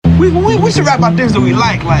We should rap about things that we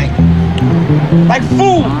like food.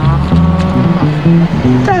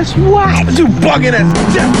 That's whack. You bugging as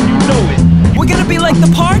death, you know it. We're gonna be like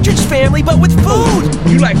the Partridge Family, but with food.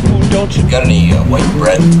 You like food, don't you? Got any white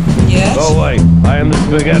bread? Yes. Go away. I am the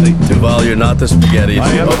spaghetti. Duval, you're not the spaghetti. I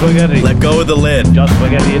am spaghetti. Let go of the lid. Just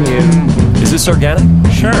spaghetti in here. Is this organic?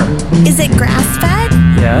 Sure. Is it grass-fed?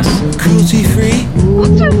 Yes. Cruelty-free?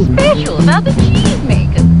 What's so special about the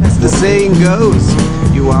cheesemaker? As the saying goes,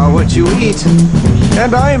 you are what you eat.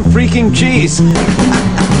 And I am freaking cheese.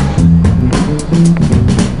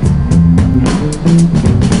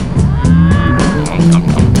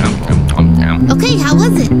 Okay, how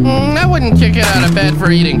was it? I wouldn't kick it out of bed for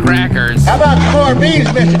eating crackers. How about corned beans,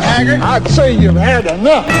 Mr. Taggart? I'd say you've had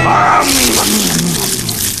enough.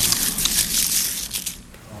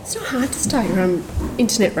 It's not hard to start your own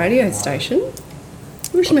internet radio station.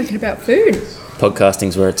 We should make it about food.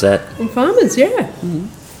 Podcasting's where it's at. And farmers, yeah.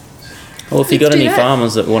 Well, if you got Let's do any that.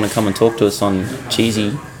 farmers that want to come and talk to us on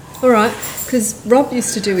Cheesy, All right, because Rob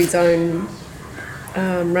used to do his own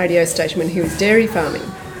radio station when he was dairy farming.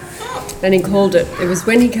 And he called it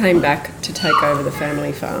when he came back to take over the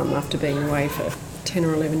family farm after being away for 10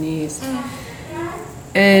 or 11 years.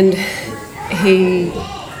 And he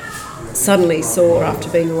suddenly saw, after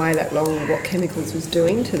being away that long, what chemicals was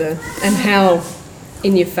doing to and how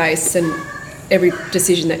in your face and every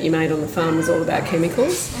decision that you made on the farm was all about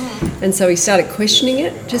chemicals. And so he started questioning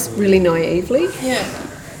it, just really naively. Yeah.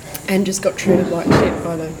 And just got treated like shit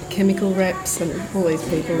by the chemical reps and all these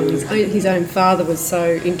people. And his own father was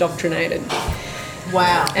so indoctrinated.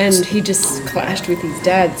 Wow. And he just clashed with his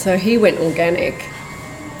dad. So he went organic,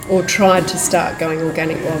 or tried to start going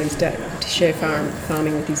organic while his dad, to share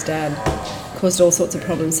farming with his dad. Caused all sorts of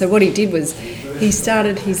problems. So what he did was he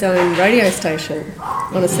started his own radio station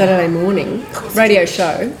on a Saturday morning, radio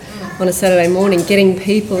show on a Saturday morning, getting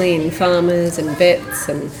people in, farmers and vets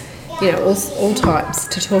and all types,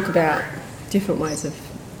 to talk about different ways of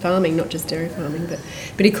farming, not just dairy farming, but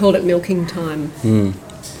he called it Milking Time.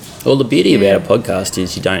 Well, the beauty about a podcast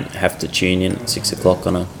is you don't have to tune in at 6 o'clock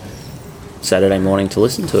on a Saturday morning to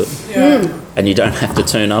listen to it. Yeah. And you don't have to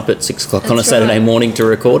turn up at 6 o'clock on a That's Saturday right. morning to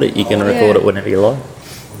record it. You can record it whenever you like.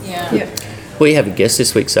 Yeah. Yeah. We have a guest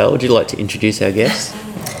this week, Sal. Would you like to introduce our guest?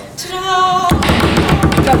 Ta-da!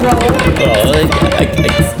 Well,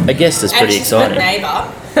 I guess that's pretty exciting. And she's my neighbour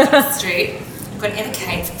up the street. I've got Emma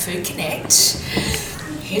Kane from Food Connect.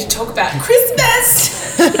 Here to talk about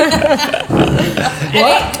Christmas.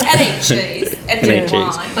 and eat cheese. And drink cheese.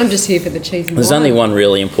 wine. I'm just here for the cheese and There's wine. only one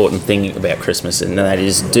really important thing about Christmas, and that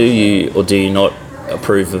is, do you or do you not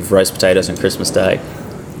approve of roast potatoes on Christmas Day?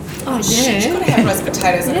 Oh, Shit, you've got to have roast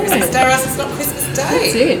potatoes on Christmas Day, or else it's not Christmas Day.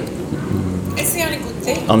 That's it. It's the only good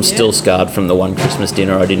thing. I'm still scarred from the one Christmas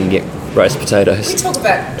dinner I didn't get roast We potatoes. talk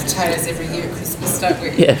about potatoes every year at Christmas, don't we?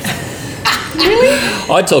 Yeah. Really?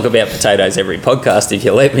 I talk about potatoes every podcast if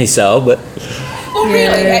you let me, Sal, but Well,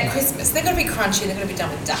 really, Yeah. at Christmas, they've got to be crunchy, they've got to be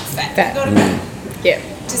done with duck fat. Fat. They've got to be Yeah.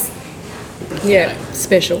 just Yeah.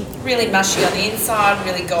 Special. really mushy on the inside,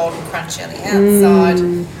 really golden crunchy on the outside.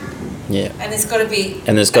 yeah. And there's got to be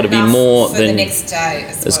And there's got to be enough more for the than next day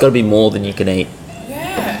as there's well. got to be more than you can eat.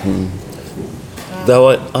 Yeah. Though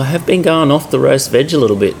I have been going off the roast veg a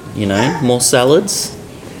little bit, more salads.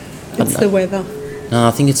 It's the weather. No,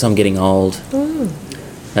 I think it's I'm getting old.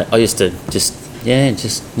 I used to just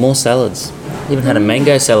more salads. Even had a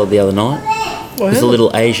mango salad the other night with a little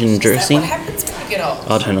Asian Is that dressing. what happens when you get old?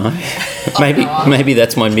 I don't know. maybe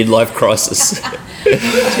that's my midlife crisis.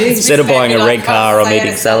 It's Instead of buying a really red like car, I'm pasta eating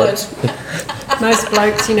and salad. Most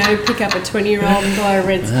blokes, pick up a 20-year-old and buy a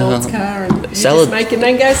red sports car and you Salad. just make a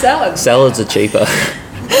mango salad. Salads are cheaper.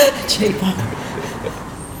 Cheaper.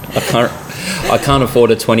 I can't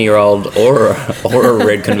afford a 20-year-old or a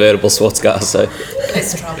red convertible sports car, so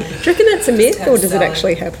Less trouble. Do you reckon that's a myth, or does it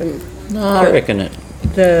actually happen? no, I reckon it.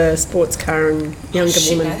 The sports car and younger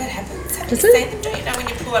Shit, no, woman. that happens. Have Does you it? seen them? Don't you know when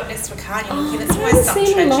you pull up next to a car and you look in, it's I always haven't some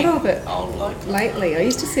seen a lot tragic of it old bloke. lately. I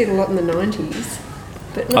used to see it a lot in the 90s.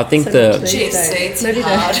 But not I think so the- much these GFC, days. it's Maybe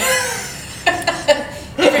hard.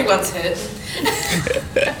 they Everyone's hurt.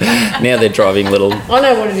 Now they're driving little. I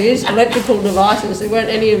know what it is. Electrical devices. There weren't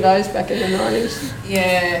any of those back in the 90s.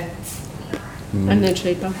 Yeah. And they're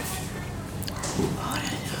cheaper. I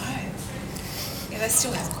don't know. Yeah, they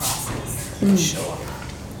still have crises, for sure.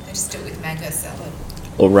 They just do it with mango salad.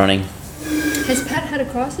 Or running. Has Pat had a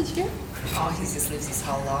crisis yet? Oh, he just lives his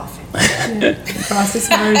whole life in Crisis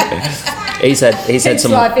mode. He's had Keeps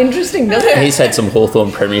some. life interesting, doesn't it? He's had some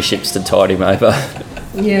Hawthorn premierships to tide him over.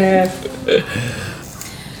 Yeah.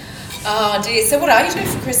 Oh dear, so what are you doing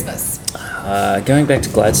for Christmas? Going back to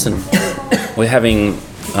Gladstone, we're having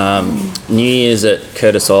New Year's at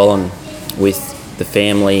Curtis Island with the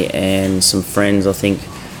family and some friends. I think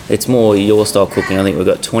it's more your style cooking. I think we've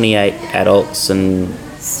got 28 adults and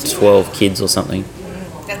 12 kids or something.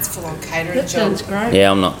 That's full on catering That job. sounds great. Yeah,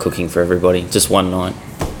 I'm not cooking for everybody. Just one night.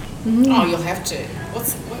 Oh, you'll have to.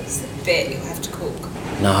 What's the bet you'll have to cook?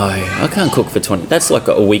 No, I can't cook for 20. That's like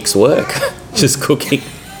a week's work. Just cooking.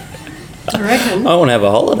 I reckon. I want to have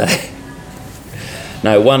a holiday.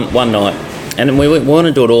 No, one night, and we want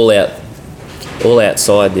to do it all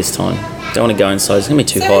outside this time. Don't want to go inside. It's gonna be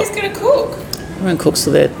too So hot. who's going to cook? Everyone cooks for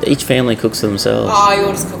that. Each family cooks for themselves. Oh,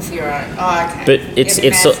 you'll just cook for your own. Oh, okay. But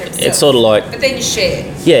it's sort of like But then you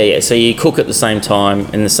share. yeah. So you cook at the same time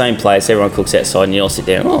in the same place. Everyone cooks outside, and you all sit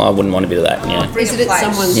down. Oh, I wouldn't want to do that. Yeah. Bring Is a it at plate.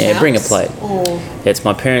 someone's Yeah, house? bring a plate. Or, Yeah, it's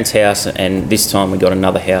my parents' house, and this time we got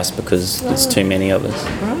another house because there's too many of us.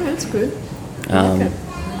 right, that's good.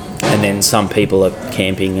 And then some people are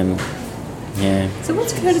camping, and yeah. So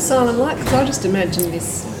what's Curtis Island like? Because I just imagine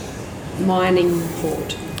this mining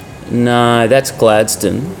port. No, that's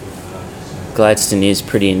Gladstone. Gladstone is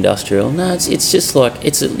pretty industrial. No, it's just like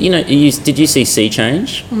did you see Sea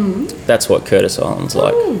Change? That's what Curtis Island's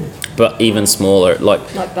like, but even smaller. Like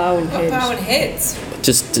Bowen What Head. Bowen Heads?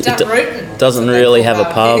 just Dunrooton. doesn't That's what really they have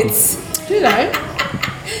call a Bowen pub. Heads. Do they?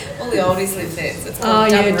 All the oldies live there. So it's Oh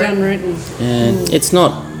called yeah, Dunrooton. Dunrooton.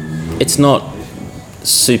 Yeah, it's not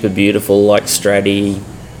super beautiful like Stratty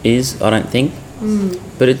is. I don't think,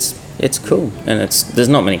 but it's cool, and there's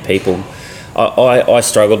not many people. I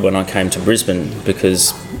struggled when I came to Brisbane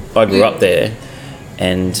because I grew up there,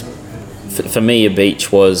 and for me a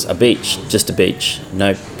beach was a beach, just a beach,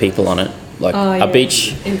 no people on it. Like a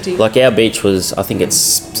beach, empty. like our beach was, I think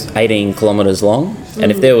it's 18 kilometres long,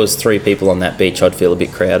 and if there was 3 people on that beach, I'd feel a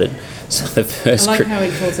bit crowded. So the I first like how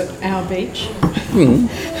he calls it our beach. I don't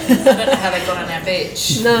know how they got on our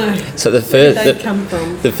beach. No. So the Where first did they come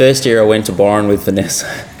from? the first year I went to Byron with Vanessa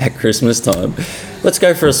at Christmas time. Let's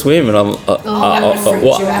go for a swim, and I'm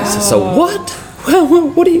what? So what? Well,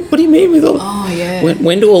 what do you mean with all? Oh yeah.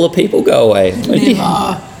 When do all the people go away?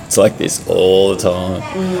 It's like this all the time.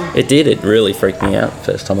 It did. It really freaked me out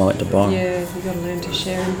first time I went to Byron. Yeah, we've got to learn to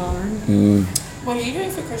share in Byron. What are you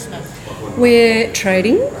doing for Christmas? We're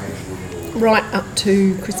trading right up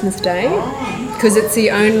to Christmas Day because it's the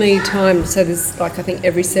only time. So there's I think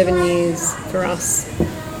every 7 years for us.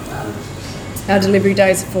 Our delivery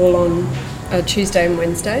days fall on Tuesday and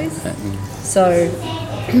Wednesdays. So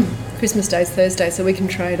Christmas Day is Thursday, so we can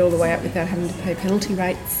trade all the way up without having to pay penalty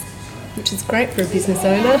rates, which is great for a business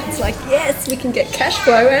owner. It's like, yes, we can get cash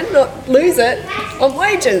flow and not lose it on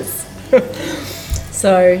wages.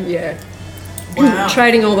 So, yeah. Wow.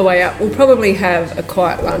 Trading all the way up. We'll probably have a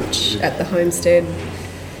quiet lunch at the homestead.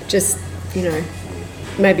 Just,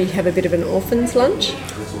 maybe have a bit of an orphan's lunch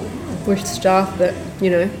with staff that,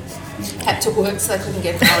 Had to work so they couldn't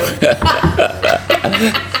get home.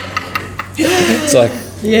 It's like,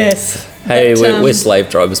 yes. hey, we're slave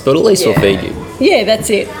drivers, but at least we'll feed you. Yeah, that's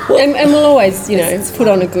it. And we'll always, put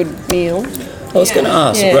on a good meal. I was going to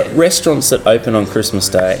ask, Yeah. restaurants that open on Christmas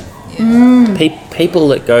Day, people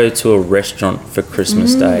that go to a restaurant for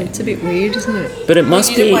Christmas Day, It's a bit weird, isn't it? but it must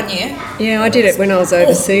We did be, it one year. Yeah, I did it when I was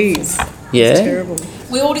overseas. yeah. It's terrible.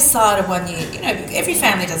 We all decided one year, every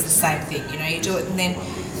family does the same thing, you do it and then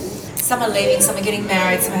some are leaving, some are getting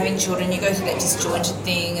married, some are having children, you go through that disjointed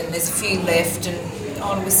thing and there's a few left and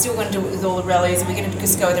we're still going to do it with all the rallies and we're going to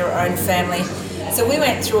just go with our own family. So we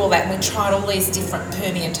went through all that and we tried all these different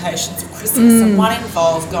permutations of Christmas and one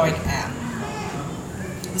involved going out.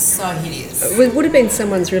 It was so hideous. It would have been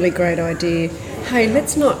someone's really great idea. Hey,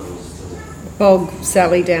 let's not bog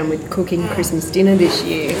Sally down with cooking Christmas dinner this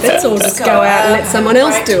year. Let's all just go out and let someone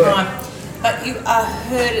else do it. But you are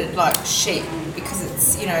herded like sheep because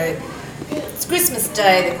it's, it's Christmas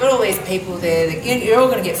Day, they've got all these people there, you're all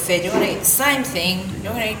going to get fed, you're going to eat the same thing,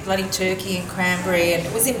 you're going to eat bloody turkey and cranberry, and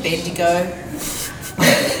it was in Bendigo.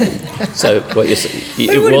 So what you're saying,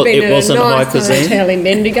 it wasn't a high nice cuisine? hotel in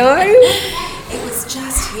Bendigo. It was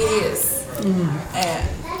just hideous.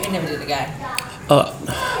 We never did it again.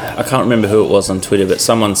 I can't remember who it was on Twitter, but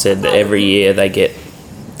someone said that every year they get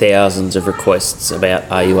thousands of requests about,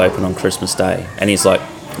 are you open on Christmas Day? And he's like,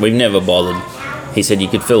 we've never bothered. He said you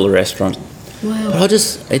could fill the restaurant. Wow. But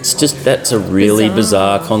that's a really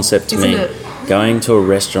bizarre concept to me. Isn't it? Going to a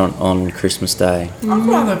restaurant on Christmas Day. I'd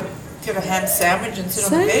rather get a ham sandwich and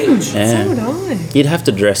sit on the Same. beach. Yeah. So would I. You'd have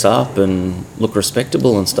to dress up and look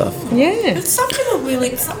respectable and stuff. Yeah. But some families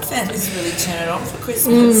really turn it on for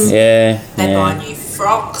Christmas. Yeah. They buy new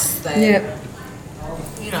frocks. Yeah.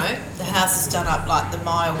 The house is done up like the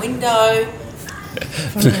Maya window.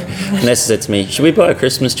 Vanessa said to me, "Should we buy a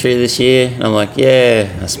Christmas tree this year?" And I'm like, "Yeah,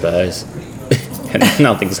 I suppose." And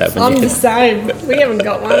nothing's happened I'm yet. the same. We haven't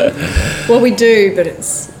got one. Well, we do, but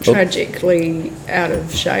it's tragically out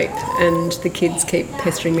of shape, and the kids keep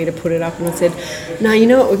pestering me to put it up. And I said, "No, you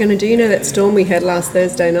know what we're going to do? You know that storm we had last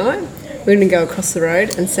Thursday night? We're going to go across the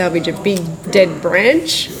road and salvage a big dead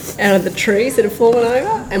branch out of the trees that have fallen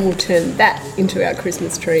over, and we'll turn that into our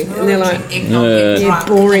Christmas tree." And they're like, "You're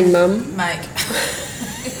boring, Mum." Mate.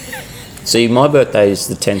 See, my birthday is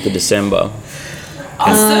the 10th of December.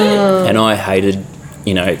 And I hated,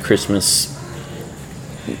 Christmas,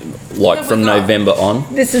 like from November on.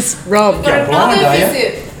 This is Rob. Got another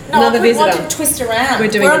visit. No, Another I visitor. wanted to twist around. We're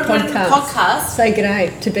doing a on podcast. Say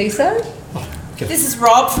g'day to Biso. This is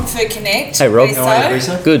Rob from Food Connect. Hey, Rob. Biso. How are you,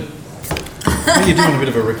 Risa? Good. Well, you're doing a bit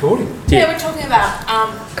of a recording. Yeah, we're talking about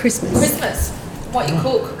Christmas. What you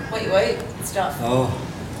cook, what you eat, and stuff. Oh,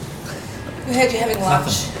 We heard you having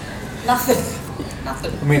lunch. Nothing.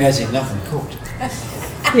 I mean, as in nothing cooked.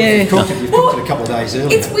 Yeah. You cooked it a couple of days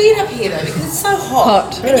earlier. It's weird up here though because it's so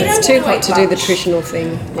hot. And you It's don't too want hot to to eat do the lunch. traditional thing.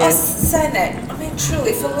 I Yeah. was saying that. I mean,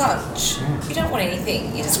 truly, for lunch, you don't want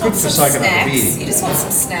anything. You just want good for some soaking up the snacks. beer. You just want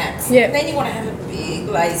some snacks. Yeah. And then you want to have a big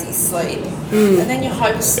lazy sleep. And then you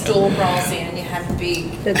hope a storm rolls in and you have a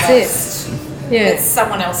big That's roast Yeah. that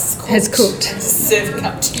someone else Has cooked. and serving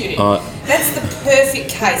up to you. Uh, That's the perfect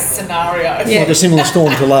case scenario. Yeah. Like a similar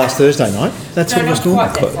storm to last Thursday night. That No, sort of a not storm.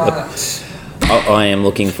 quite that violent. I am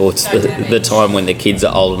looking forward to the time when the kids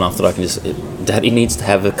are old enough that I can just... Daddy needs to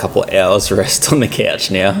have a couple of hours rest on the couch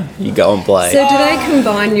now. You go and play. So do they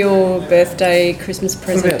combine your birthday, Christmas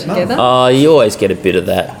present about together? You always get a bit of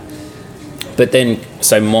that. But then,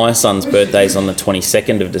 so my son's birthday is on the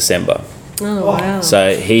 22nd of December. Oh, wow.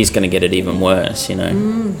 So he's going to get it even worse,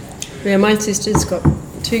 Yeah, my sister's got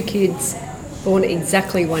 2 kids born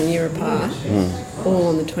exactly 1 year apart, all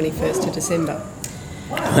on the 21st of December.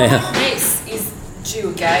 Yeah. Niece is due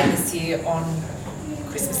again this year on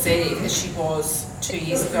Christmas Eve as she was 2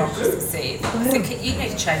 years ago on Christmas Eve. I think you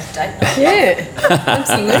need to change the date. Yeah, You've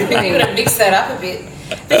absolutely. got to mix that up a bit.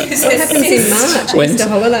 Because What happens in March? Easter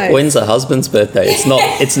holidays. When's the husband's birthday? It's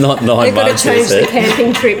not 9 They've got to months, change is the it?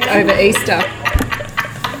 camping trip over Easter.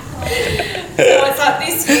 So it's like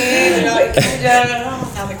this year, we're like,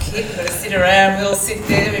 another kid, we've got to sit around, we all sit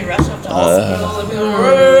there, we rush off to hospital, and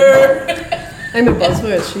we'll Emma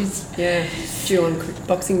Bosworth, she's due on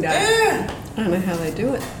Boxing Day. I don't know how they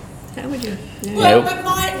do it. How would you? Yeah. Well, but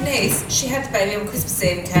my niece, she had the baby on Christmas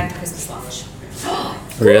Eve and came to Christmas lunch.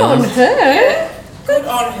 Good on her. Good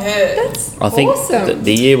on her. That's I think awesome.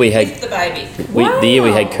 the year we had With the baby. the year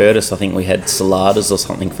we had Curtis, I think we had saladas or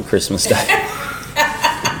something for Christmas Day.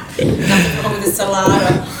 Nothing wrong with the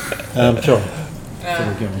salada. Sure.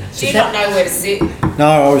 Do you not know where to sit? No,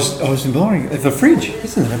 I was involving the fridge.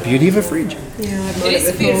 Isn't it a beauty of a fridge? Yeah, I've It is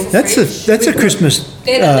a beautiful That's a Christmas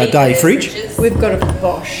They're the day leaders, fridge. fridges. We've got a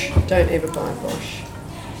Bosch. Don't ever buy a Bosch.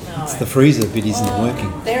 No. It's the freezer bit isn't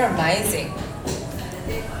working. They're amazing.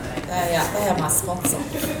 They are my sponsor.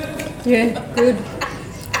 Yeah, good.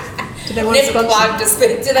 Do they want to Never sponsor? plugged us.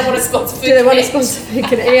 Do they want to sponsor Food Do they want to Connect? sponsor Food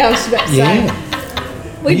Connect? Yeah, I was about to say.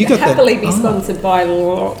 Yeah. We'd You got that- happily be oh. sponsored by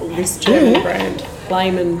this German brand,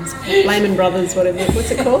 Lehman Brothers, whatever.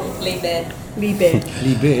 What's it called? Liebherr. Liebherr.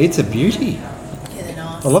 Liebherr, it's a beauty. Yeah, they're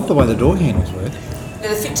nice. I love the way the door handles work.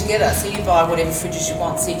 They're fit together, so you buy whatever fridges you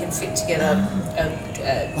want, so you can fit together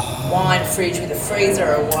a wine fridge with a freezer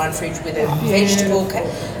or a wine fridge with a vegetable.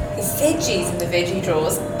 The veggies in the veggie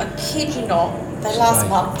drawers, I kid you not, they last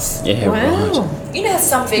months. Yeah, right. Wow. You know how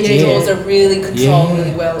some veggie Yeah. drawers are really controlled Yeah.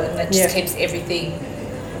 really well, and that just Yeah. keeps everything.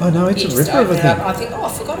 Oh no, it's You a just ripper of a open it up. thing. I think, I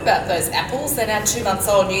forgot about those apples. They're now 2 months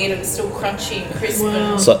old, yet and still crunchy and crisp.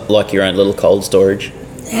 Wow. It's like your own little cold storage.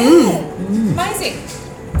 Amazing.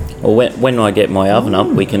 Well, when I get my oven up,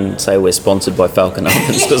 we can say we're sponsored by Falcon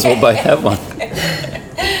Ovens because we'll both have one.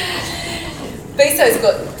 Biso's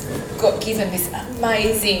got given this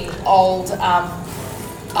amazing old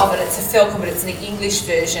oven. It's a Falcon, but it's an English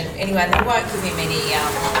version. Anyway, and they won't give him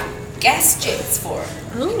any gas jets for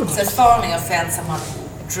it. So finally I found someone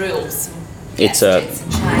who drilled some It's gas a- jets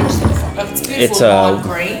and changed it. Look, it's beautiful it's a- lime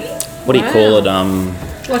green. What do you call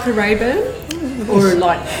it? Like a Rayburn? Or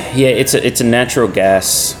like... Yeah, it's a natural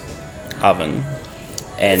gas oven,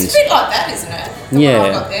 and It's a bit like that, isn't it? The one Yeah.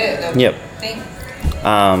 I've got there, the Yep. thing.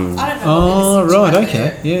 um, I don't know Oh what it is. right, Like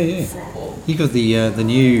okay, the yeah. football. You got the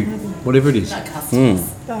new whatever it is. No customers.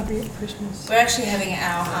 Barbie at Christmas. We're actually having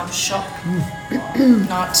our shop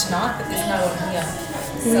night tonight, but there's no one here.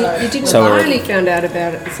 So, You didn't. So I we're- only found out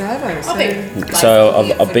about it at Savo. So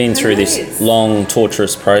so I've been through this long,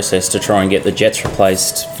 torturous process to try and get the jets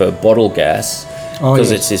replaced for bottle gas, Oh,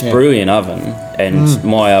 because yes, it's this yeah. Brouillon oven, and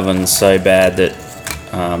my oven's so bad that,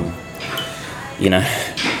 you know,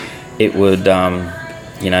 it would,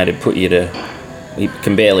 you know, to put you to, you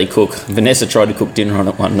can barely cook. Vanessa tried to cook dinner on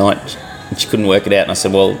it one night and she couldn't work it out, and I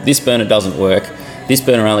said, well, this burner doesn't work. This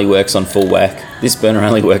burner only works on full whack. This burner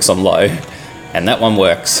only works on low, and that one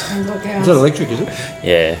works. And look out. Is that electric, is it?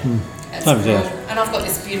 Yeah. That's Time's cool. out. And I've got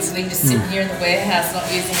this beautiful thing just sitting here in the warehouse, not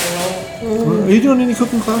using it at all. Are you doing any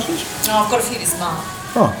cooking classes? No, I've got a few this month.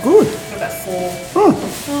 Oh, good. I've got about 4.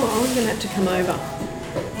 Oh, Oh, I'm going to have to come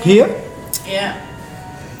over. here? Yeah.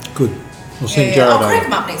 Good. We'll send Yeah, Jared I'll crank over.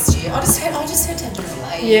 them up next year. I just had to have a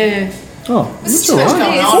delay. Yeah. Oh, This that's is all too much right.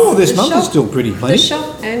 going on. Oh, this The month is shop- still pretty The plenty.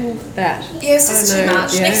 shop and that. Yeah, it's just I too know,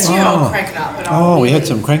 much. yeah. Next year I'll crank it up. And I'll Oh, we had really-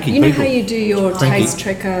 some cranky You know people. how you do your Cranky. taste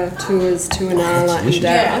trekker tours to Inala and delicious.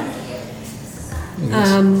 Dara?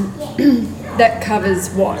 That covers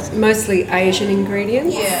what? Mostly Asian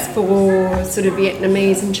ingredients Yeah. for sort of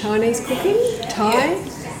Vietnamese and Chinese cooking, Thai.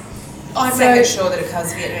 I'm So- making sure that it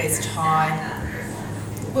covers Vietnamese, Thai.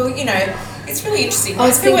 Well, you know, it's really interesting. I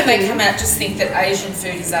was Most people when they thinking- come out just think that Asian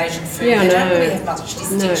food is Asian food. Yeah, I they know. don't really have much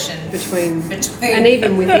distinction No, between between and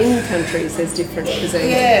even within countries, there's different cuisines.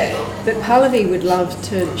 Yeah. But Pallavi would love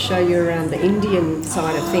to show you around the Indian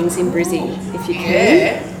side of things in Brizzy, if you can.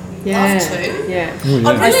 Yeah. Yeah, Love to. yeah. I'd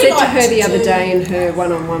I really said to like her the to other do- day in her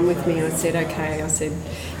one-on-one with me, I said, okay, I said,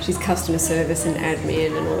 she's customer service and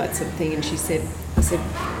admin and all that sort of thing, and she said, I said,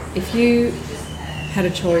 if you had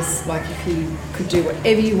a choice, like if you could do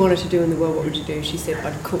whatever you wanted to do in the world, what would you do? She said,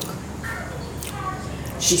 I'd cook.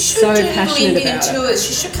 She She's should so do little passionate Indian about it. tours.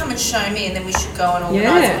 She should come and show me, and then we should go and organise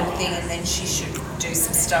Yeah. a little thing, and then she should do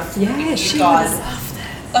some stuff Yeah, with she you would guys. love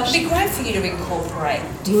Like, it'd be great for you to incorporate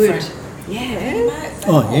Would. different. Yeah.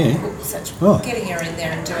 Oh, yeah. Such, Oh. Getting her in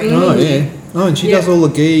there and doing Oh, it. yeah. Oh, and she Yeah. does all the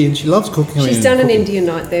ghee and she loves cooking. I She's mean, done an cooking. Indian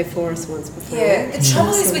night there for us once before. Yeah, the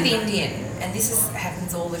trouble is So- with Indian, and this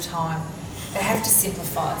happens all the time, they have to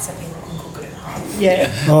simplify it so people can cook it at home. Yeah.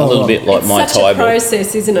 Oh, A little bit like It's my such a Thai book.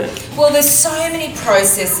 process, isn't it? Well, there's so many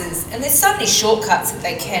processes, and there's so many shortcuts that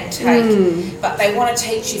they can take, but they want to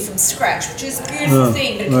teach you from scratch, which is a beautiful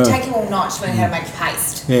thing, but it can take you all night to learn how to make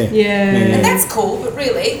paste. Yeah. Yeah. And that's cool, but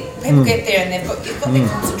really, people get there and you've got their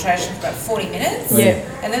concentration for about 40 minutes, Yeah.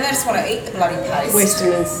 and then they just want to eat the bloody paste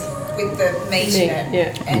Westerners. with the meat in it,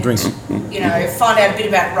 Yeah. and Drink. you know, find out a bit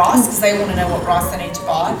about rice because they want to know what rice they need to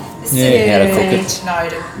buy. There's Yeah. certain How to things cook they it. need to know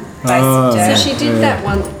to Oh, basic So she did that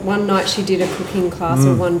one night. She did a cooking class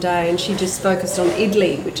or one day, and she just focused on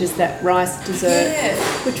idli, which is that rice dessert, Yeah.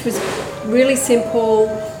 which was really simple,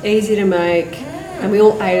 easy to make, and we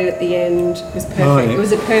all ate it at the end. It was perfect. Oh, yeah. It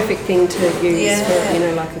was a perfect thing to use Yeah.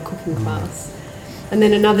 for like a cooking class. And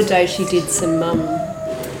then another day she did some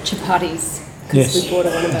chapatis because Yes, we bought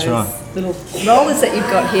her one of that's those right. little rollers that you've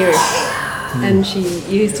got here. And she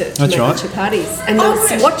used it to That's make right. the chapatis. And Oh,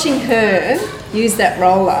 the- right. watching her use that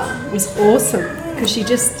roller was awesome because she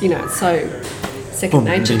just, it's so second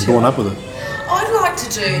nature Been to born her. up with it. I'd like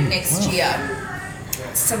to do next year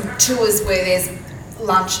some tours where there's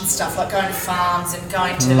lunch and stuff, like going to farms and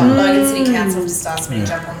going to like Logan City Council just asked me to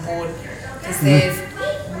jump on board because they're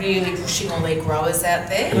really pushing all their growers out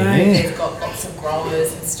there. Right. They've got lots of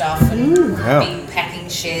growers and stuff and Wow. big packing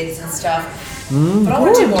sheds and stuff. But I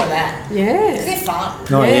want to do more of that. Yeah. They're fun.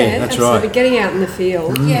 Oh, yeah, that's absolutely. right. Getting out in the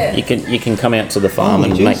field. Yeah. You can come out to the farm Oh,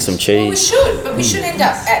 and Jesus. make some Well, we cheese. should, but we should end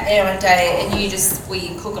up at there one day and we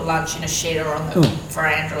cook a lunch in a shed or on the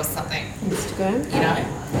veranda or something, Instagram. you know?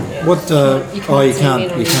 What? You can't Oh, you zoom can't.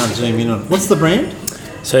 in on You can't Instagram. zoom in on it. What's the brand?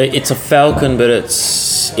 So it's a falcon, but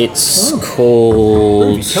it's Ruby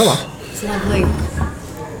called colour. It's lovely.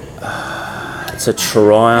 it's a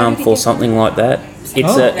Triumph or something like that.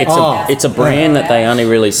 It's a brand that they only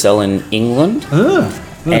really sell in England. Ah.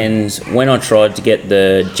 And when I tried to get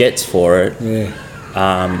the jets for it,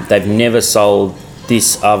 Yeah. they've never sold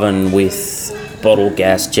this oven with bottle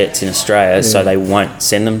gas jets in Australia, so they won't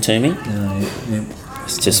send them to me.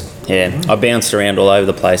 It's just, I bounced around all over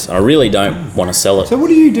the place, and I really don't want to sell it. So what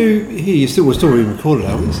do you do here? We're still being recorded,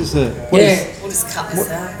 are we? This is a. What is- We'll just cut this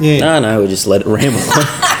out. yeah. No, we just let it ramble.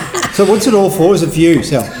 So what's it all for? Is it for you,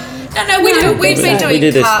 Sal? No, we've been We did doing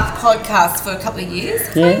this. podcasts for a couple of years.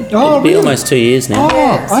 Yeah, Oh, it'll be really? almost 2 years now.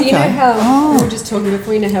 Oh, So okay. you know how we were just talking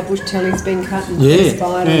before, you know how bush telling's been cut and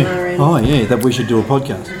expired on our end? Oh, yeah. That we should do a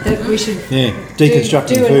podcast. That we should Yeah. Deconstructing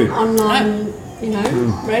do food. an online,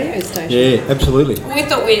 radio station. Yeah, absolutely. We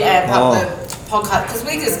thought we'd amp up the podcast because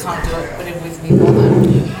we just can't do it whenever we can be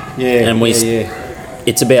bothered. Yeah. And we- Yeah.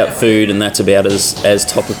 It's about food, and that's about as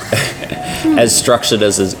topic, as structured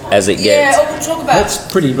as it Yeah, gets. or we'll talk about That's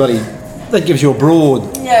pretty bloody. That gives you a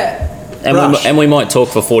broad. yeah. and we might talk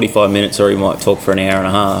for 45 minutes, or we might talk for an hour and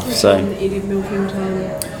a half. So Edith milking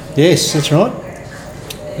time. Yes, that's right.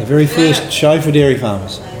 The very first show for dairy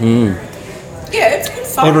farmers Yeah, it's good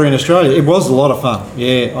fun. ever in Australia. It was a lot of fun.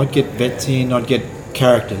 Yeah, I'd get vets in, I'd get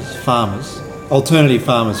characters, farmers, alternative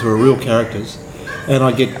farmers who are real characters, and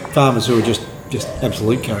I'd get farmers who are just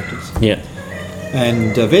absolute characters. yeah,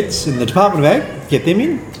 And vets in the Department of Ag, get them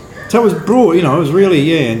in. So it was broad, it was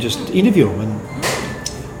really, and just interview them. And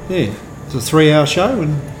yeah, it's a 3-hour show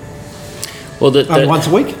and well, once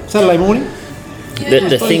a week, Saturday morning.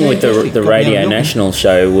 the thing with the Radio National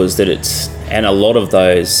show was that and a lot of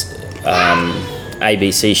those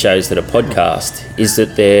ABC shows that are podcast is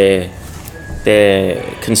that they're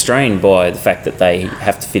constrained by the fact that they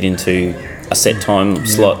have to fit into a set time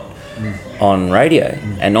slot on radio,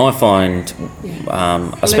 and I find,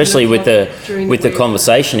 especially with the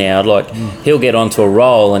conversation hour, like he'll get onto a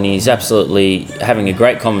roll and he's absolutely having a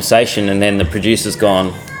great conversation, and then the producer's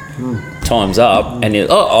gone, time's up, and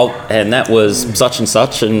and that was such and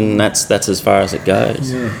such, and that's as far as it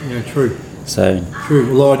goes. Yeah, true. So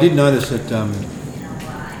True. Well, I did notice that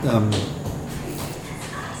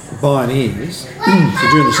Pioneers, so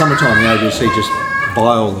during the summertime, the ABC just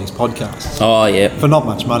buy all these podcasts. Oh yeah. For not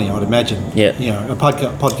much money, I'd imagine. Yeah. A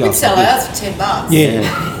podcast. We'd sell ours for $10. Yeah.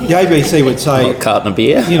 The ABC would say, A carton of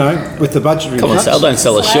beer. with the budgetary Come on, cuts. Sal, don't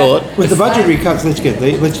sell us short. With the budgetary cuts, let's just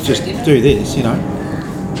do this,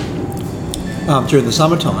 during the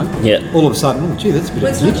summertime. Yeah. All of a sudden, gee, that's a bit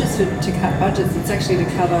Well, of it's not just to cut budgets, it's actually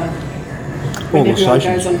to cover all when the everyone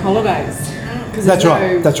stations. goes on holidays. 'Cause That's there's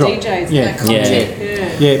right. no That's right. DJs, Yeah. no content.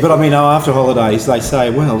 Yeah, but I mean, after holidays, they say,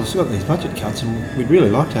 well, we've got these budget cuts and we'd really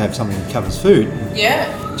like to have something that covers food. Yeah.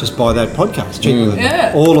 Just buy that podcast, cheaper than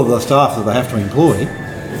Yeah. all of the staff that they have to employ.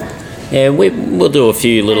 Yeah, we'll do a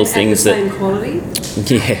few little And things the that. same quality.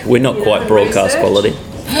 Yeah, we're not quite broadcast research. quality.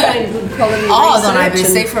 Same good quality I was on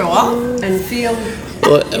research ABC for a while. and field.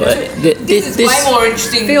 Well, This is way more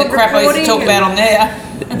interesting than the crap I used to talk about on there.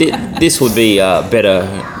 This would be better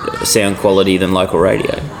sound quality than local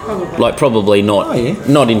radio. Probably not. Oh, yeah.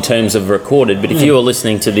 Not in terms of recorded, but if you were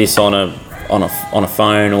listening to this on a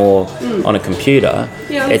phone or on a computer,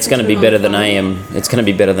 Yeah, it's going to be better than AM. It's going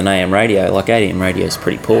to be better than AM radio. Like AM radio is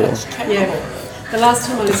pretty poor. Yeah. The last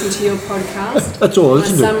time I listened to your podcast, That's all I my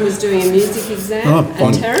listen to. son was doing a music exam Oh, at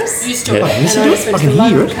fine. Terrace. Used to Yeah. it. And I just went I to the can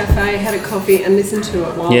hear local it. cafe, had a coffee and listened to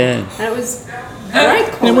it while. Yeah. And it was great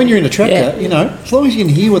quality. And when you're in a tractor, Yeah. as long as you can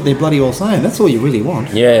hear what they're bloody well saying, that's all you really want.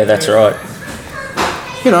 Yeah, that's right.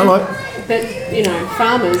 Like, But,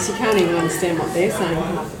 farmers, you can't even understand what they're saying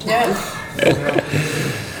half the time.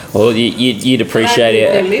 Well, you'd appreciate They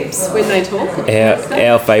it. their lips when they talk.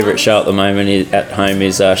 Our favourite show at the moment at home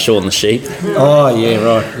is Shaun the Sheep. oh, yeah,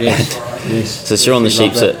 right, yes. Yes. So Shaun the Love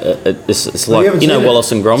Sheep's that. it's you like haven't seen it?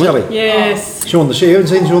 Wallace and Gromit. Sally, Yes. Shaun the Sheep. You haven't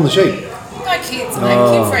seen Shaun the Sheep? No kids,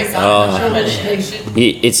 mate. Kid-free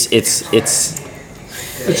It's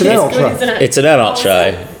It's an adult show. It's an adult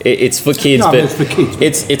show. It's for kids, No, but it's for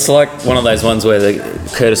kids. It's like one of those ones where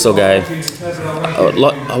Curtis will go,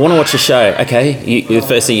 I want to watch a show. Okay, the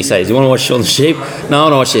first thing you say is, you want to watch Shaun the Sheep? No, I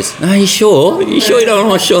want to watch this. No, you sure? You sure you don't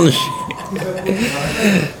want to watch Shaun the Sheep?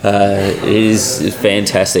 It is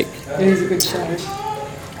fantastic. It is a good show.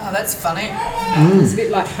 Oh, that's funny. It's a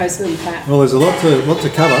bit like Postman Pat. Well, there's a lot to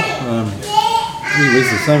cover. There's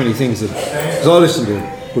so many things that... Because I listen to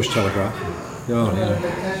Bush Telegraph. God,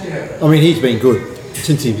 I mean, he's been good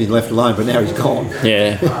since he's been left alone, but now he's gone.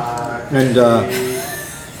 Yeah. And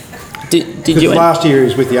Did because you? last year he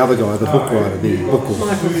was with the other guy, the book writer, the book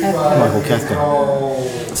Michael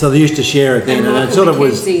Cathcart. So they used to share it then, and it sort of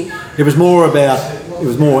was. It was more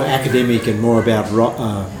academic and more about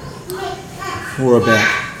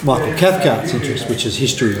Michael Cathcart's interest, which is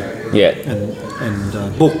history. Yeah.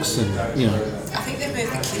 And books and I think they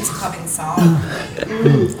moved the kids' club inside.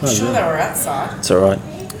 I'm sure they were outside. It's all right.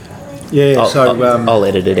 Yeah. I'll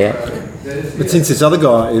edit it out. But since this other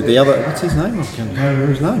guy, what's his name? I can't remember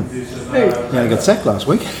his name. He only got sacked last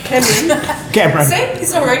week. Cameron. See,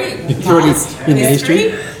 he's already in the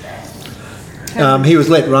history. He was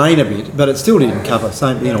let rein a bit, but it still didn't cover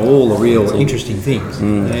all the real interesting things.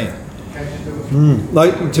 Yeah.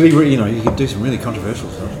 Like to be, you could do some really controversial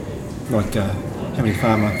stuff, like how many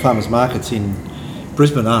farmers markets in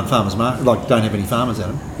Brisbane aren't farmers market, like don't have any farmers at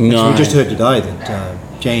them. No. We just heard today that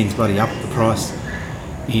Jan's bloody upped the price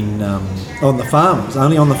on the farmers,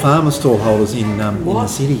 only on the farmer stallholders in the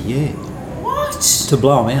city. Yeah. What? To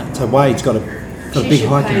blow them out. So Wade's got a big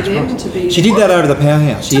hike in his price. She did that over the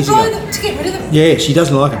powerhouse years ago. To get rid of them? Yeah, she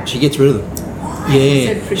doesn't like them. She gets rid of them.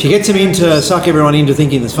 Yeah, she gets them into suck everyone into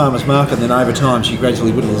thinking there's farmers market, and then over time she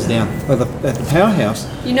gradually whittles down. At the powerhouse,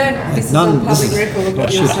 You know, this is on public record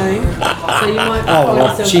what you're saying, so you might find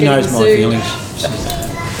yourself she knows getting my sued. feelings.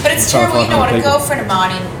 But it's terrible, you know what, a girlfriend of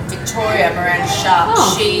mine in Victoria, Miranda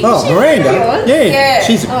Sharp, she... Miranda, Yeah.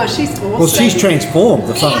 she's awesome. well, she's transformed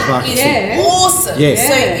the farmers market. Yeah. Awesome. Yeah.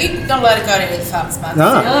 So you're not allowed to go to any of the farmers markets.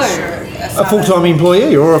 No. Sure, A full-time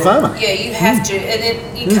employee or a farmer. Yeah, you have to, and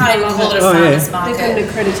then you can't even call it a Oh, yeah. farmers market. They've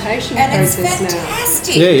got an accreditation And it's process now.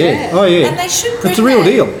 fantastic. Yeah. Oh, yeah. And they should bring It's a real that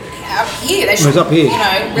deal. Up here, they It should, was up here. you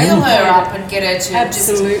know, reel her up and get her to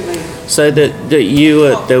Absolutely. So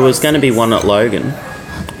there was going to be one at Logan.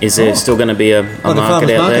 Is there still going to be a the market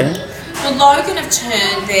farmers out market? there? Well, Logan have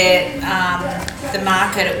turned their the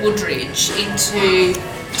market at Woodridge into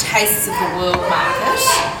Tastes of the World market.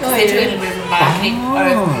 They're doing a bit of marketing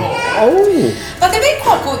overall. Oh. But they've been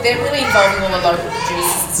quite good. They're really involving all the local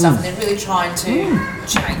producers and stuff. And they're really trying to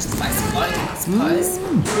change the face of Logan, I suppose. You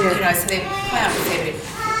know, so they're playing up a fair bit of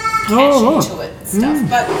cash into it and stuff.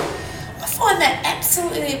 But I find that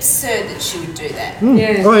absolutely absurd that she would do that.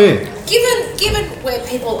 Yeah. Oh, yeah. Given where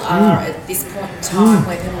people are at this point in time,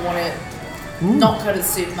 where people want to not go to the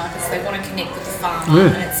supermarkets, they want to connect with the farmer,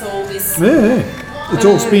 and it's all this. Yeah. It's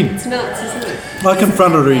all spin. It's nuts, isn't it? I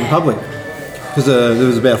confronted her in public because there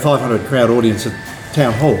was about a 500 crowd audience at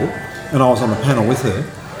Town Hall, and I was on the panel with her,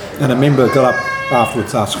 and a member got up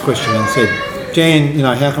afterwards, asked a question and said, Jan, you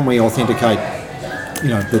know, how can we authenticate, you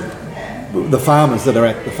know, the farmers that are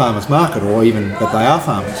at the farmers market, or even that they are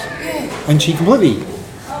farmers? And she completely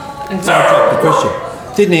sidetracked the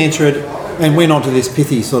question, didn't answer it, and went on to this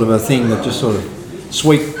pithy sort of a thing that just sort of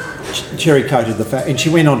sweet cherry coated the fact. And she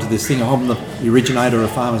went on to this thing, I'm the originator of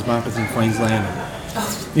farmers markets in Queensland,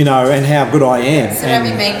 you know, and how good I am. So don't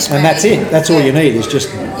be mean to me. And that's it. That's all you need is just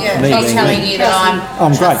me I'm being telling me. you that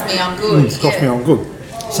I'm great. me, I'm good. Trust me, I'm good.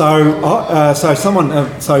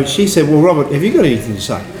 So she said, well, Robert, have you got anything to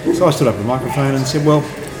say? So I stood up at the microphone and said, well,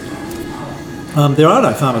 there are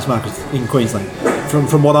no farmers markets in Queensland.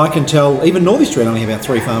 From what I can tell, even North Street only about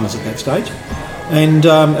 3 farmers at that stage, and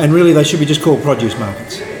really they should be just called produce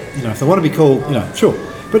markets. You know, if they want to be called, you know, sure.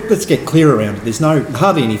 But let's get clear around it. There's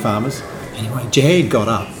hardly any farmers. Anyway, Jan got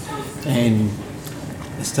up and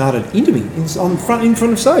started interviewing in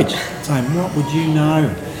front of stage, saying, "What would you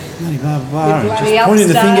know?" Blah, blah, blah, and just pointing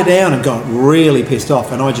the finger down and got really pissed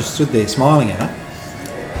off. And I just stood there smiling at her.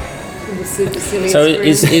 So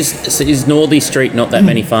is Northey Street not that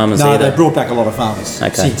many farmers No, either? they brought back a lot of farmers.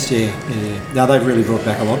 Okay. Since, yeah. No, they've really brought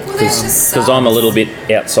back a lot. Because I'm a little bit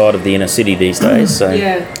outside of the inner city these days, so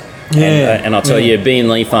and I'll tell you,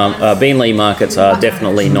 Beanley markets are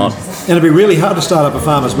definitely not. And it'd be really hard to start up a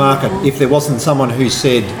farmer's market if there wasn't someone who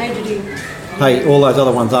said, "Hey, all those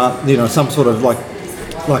other ones aren't," you know, some sort of like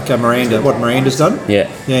Miranda. What Miranda's done? Yeah.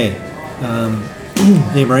 Yeah,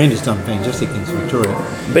 Miranda's done fantastic things for Victoria.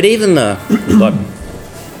 But even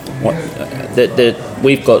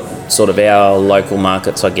we've got sort of our local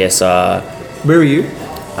markets, I guess, are. Where are you?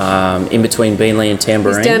 In between Beanley and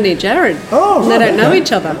Tamborine. He's down near Jared. Oh, They don't know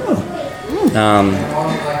each other.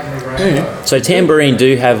 So Tamborine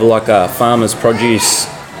do have like a farmer's produce.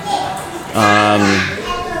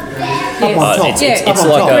 Up on top. It's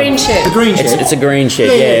like a green shed. The green shed. It's a green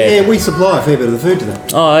shed. Yeah, we supply a fair bit of the food to them.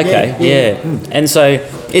 Oh, okay, yeah. And so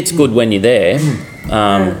it's good when you're there.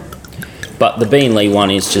 But the Beanley one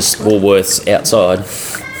is just Woolworths outside.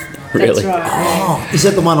 Really. That's right. Oh, is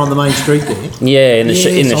that the one on the main street there? Yeah, in the I've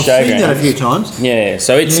showground. seen that a few times. Yeah,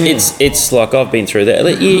 so it's like I've been through that.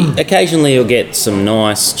 Occasionally you'll get some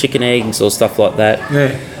nice chicken eggs or stuff like that.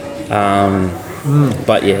 Yeah.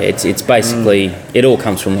 But yeah, it's basically it all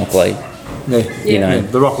comes from Rocklea. Yeah. You know,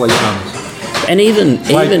 the Rocklea farmers. and even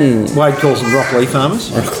Wade calls them Rocklea farmers.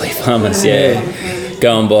 Rocklea farmers,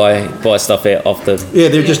 go and buy stuff out off the. Yeah,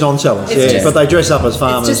 they're just on-sellers. But they dress up as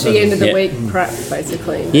farmers. It's just the end of the week crap,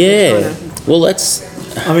 basically. Yeah. Well, that's.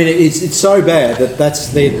 I mean, it's so bad that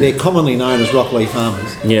they're commonly known as Rocklea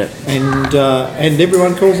farmers. Yeah. And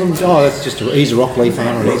everyone calls them. Oh, that's just he's a Rocklea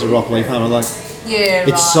farmer. And he's a Rocklea farmer. Like. Yeah.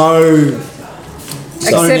 It's so.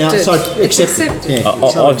 Accepted. Yeah,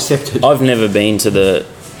 so accepted. I've never been to the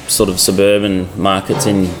sort of suburban markets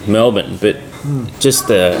in Melbourne, but just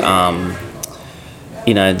the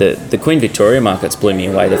the Queen Victoria markets blew me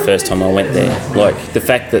away the first time I went there. Like the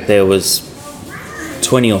fact that there was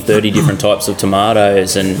 20 or 30 different types of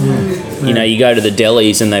tomatoes, and you go to the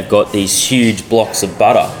delis and they've got these huge blocks of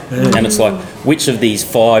butter, and it's like, which of these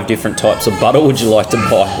 5 different types of butter would you like to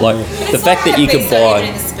buy? Like the fact that you could buy. Even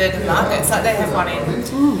in the suburban markets, like they have one in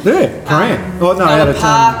Paran. Albert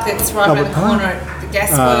Park that's right around the corner at the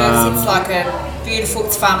Gasworks. It's like beautiful.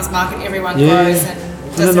 It's farmers market. Everyone Yeah. goes and.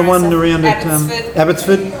 And then the one around at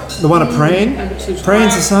Abbotsford, the one at Prahran.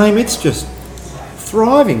 Prahran's the same. It's just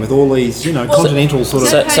thriving with all these, continental sort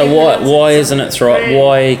of. So why isn't it thriving?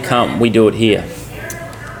 Why can't we do it here?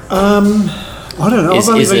 I don't know. Is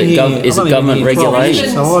it government regulation?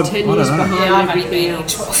 So I don't know. Yeah, I've only been here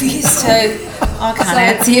 12 years, so I can't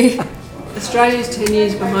answer you. Australia's 10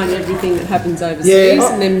 years behind everything that happens overseas,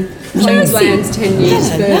 and then Queensland's 10 years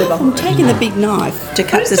further behind. I'm taking the big knife to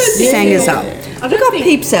cut the sangers up. I've got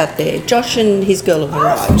peeps out there. Josh and his girl have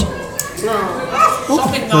arrived.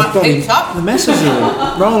 The masses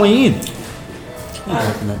are rolling in.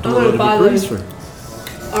 Open that door, let it breeze through.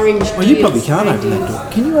 Orange. Oh, you probably can't open that door.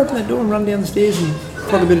 Can you open that door and run down the stairs and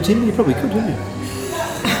plug a bit of timber? You probably could, couldn't you?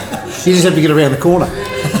 You just have to get around the corner.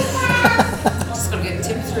 Just got to get the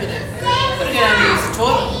timber through there. Got to go down and use the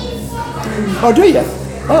toilet. Oh, do you?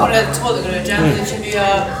 Got to have the toilet, got to go down to the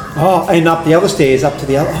timber. Oh, and up the other stairs, up to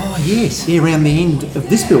the other. Oh, yes, here around the end of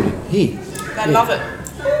this building. Here. They love it.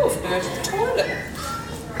 Oh, if we go to the toilet.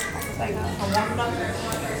 They wander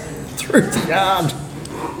through the yard.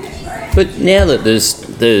 But now that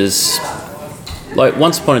there's like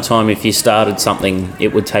once upon a time, if you started something,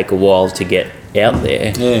 it would take a while to get out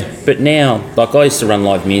there. Yeah. But now, like I used to run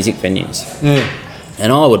live music venues. Yeah.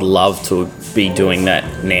 And I would love to be doing that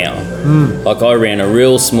now. Like I ran a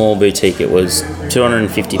real small boutique. It was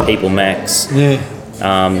 250 people max. Yeah.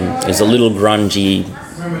 It was a little grungy,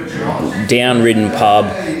 down-ridden pub.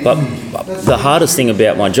 But the hardest thing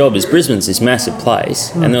about my job is Brisbane's this massive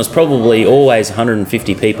place, and there was probably always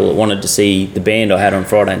 150 people that wanted to see the band I had on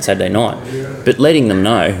Friday and Saturday night. But letting them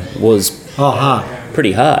know was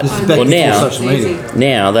pretty hard. Well,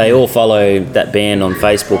 now they all follow that band on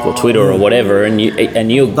Facebook or Twitter or whatever, and you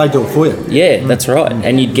they do it for you. Yeah, that's right.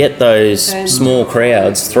 And you'd get those small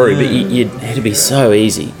crowds through, but it'd be so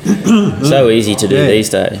easy, so easy to do these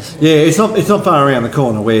days. Yeah, it's not far around the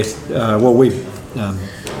corner where we've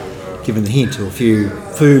given the hint to a few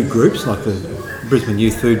food groups like the Brisbane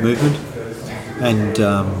Youth Food Movement and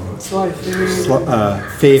Slow Food.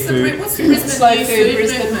 Fair Food. What's the Brisbane Youth Food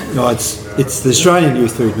Movement? No, it's the Australian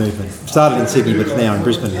Youth Food Movement. Started in Sydney, but it's now in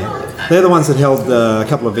Brisbane now. They're the ones that held a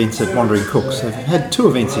couple of events at Wandering Cooks. They've had 2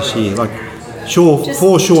 events this year, like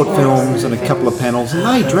 4 short films and a couple of panels, and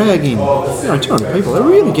they drag in 200 people. They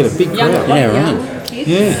really get a big crowd. Yeah, right.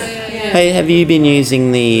 Yeah. Hey, have you been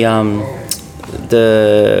using the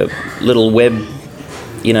little web,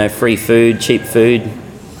 free food, cheap food,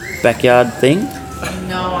 backyard thing?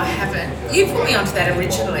 No, I haven't. You put me onto that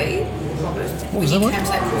originally. When you came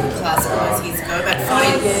to that cooking class all those years ago about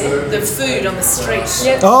finding the food on the street.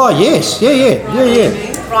 Oh yes, yeah.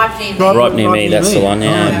 Right near me. That's the one.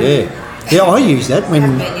 Yeah. Oh, yeah. Yeah, I use that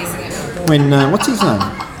when what's his name?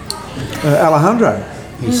 Alejandro.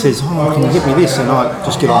 He says, "Oh, can you get me this?" And I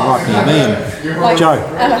just get on right near me and like Joe.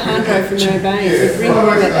 Alejandro from Urbane would ring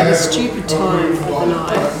Robert at a stupid time of the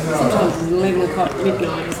night, sometimes 11 o'clock,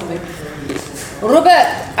 midnight or something. Robert,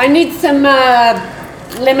 I need some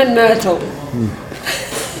lemon myrtle.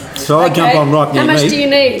 So I jump on right near me. How much do you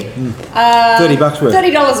need? $30 worth.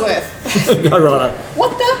 $30 worth. Go right.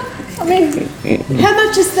 What the? I mean, how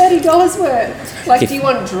much is $30 worth? Like, do you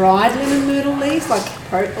want dried lemon myrtle leaves,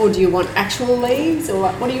 or do you want actual leaves,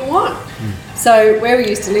 or what do you want? So where we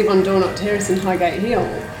used to live on Dornoch Terrace in Highgate Hill,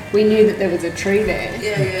 we knew that there was a tree there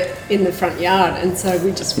in the front yard, and so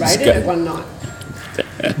we just raided it one night.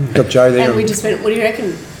 Got Joe there. And we just went, what do you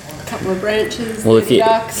reckon? A couple of branches, Well, if you-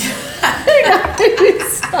 ducks.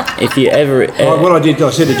 If you ever, What I did, I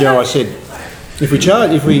said to Joe, I said, if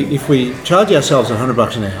we charge ourselves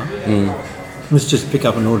 $100 an hour, let's just pick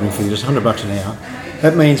up an ordinary figure, just $100 an hour.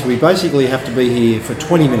 That means we basically have to be here for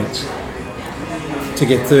 20 minutes to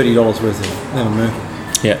get $30 worth of lemon myrtle.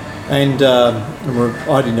 Yeah. And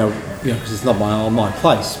I didn't know, because it's not my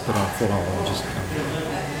place, but I thought, I'll just come.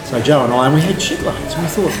 So Joe and we had shitloads, and we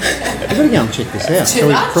thought, we've got to go and check this out. So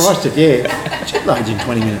we priced it, shitloads in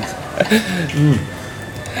 20 minutes.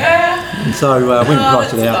 And so went and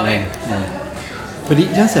priced it out. But he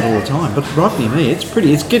does that all the time. But right near me,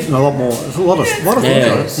 it's getting a lot more. There's a lot of things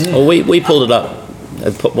on it. Yeah. Well, we pulled it up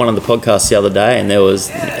at one of the podcasts the other day, and there was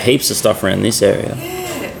heaps of stuff around this area.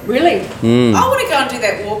 Yeah. Really? I want to go and do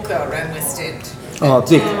that walk though around West End. Oh,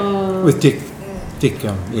 Dick. With Dick.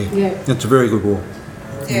 Yeah. That's a very good walk.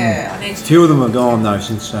 Yeah, I need to. A few of them are gone though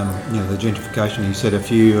since the gentrification. He said a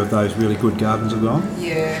few of those really good gardens are gone.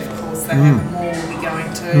 Yeah, of course they have more we'll be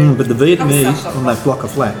going to. But the Vietnamese on that block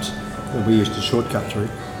of flats that we used to shortcut through,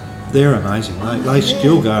 they're amazing. They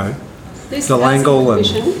still go. To Langle and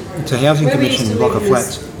it's a housing commission block of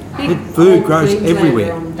flats. Food grows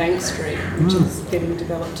everywhere. On Bank Street, which is getting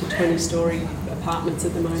developed to 20-storey apartments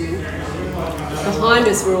at the moment. Behind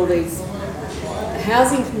us were all these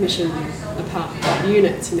housing commission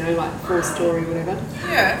units, you know, like 4-story, whatever.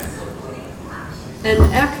 Yeah.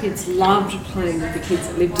 And our kids loved playing with the kids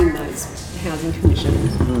that lived in those housing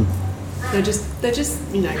commissions. They're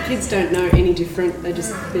just, you know, kids don't know any different.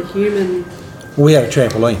 They're human. We had a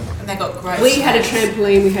trampoline. And they got great. We had a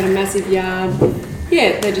trampoline. We had a massive yard.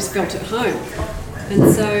 Yeah, they just felt at home.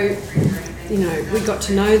 And so, you know, we got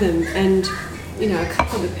to know them. And, you know, a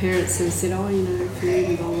couple of the parents sort of said, oh, you know, food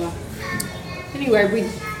and blah, blah. Anyway,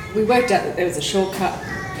 we worked out that there was a shortcut,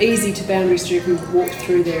 easy to Boundary Street. We walked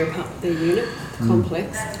through their unit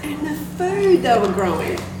complex, and the food they were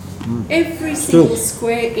growing, every single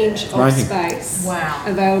square inch of space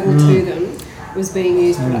available to them was being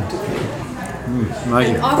used productively.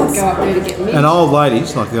 Amazing. And I would go up there to get mint. And old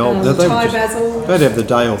ladies, like the old, Thai basil. they'd have the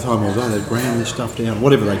day off time all day. They'd ground this stuff down,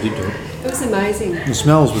 whatever they did to it. It was amazing. The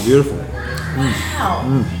smells were beautiful.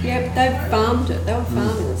 Wow. Yeah, they farmed it. They were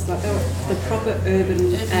farmers, like they were the proper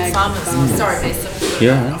urban ag farmers. Sorry, Lisa.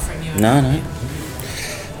 Yeah. No.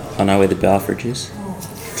 I know where the Balfridge is.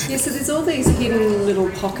 Yeah, so there's all these hidden little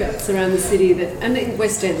pockets around the city that, and the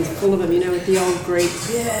West End's full of them, you know, with the old Greek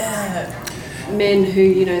men who,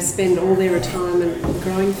 you know, spend all their retirement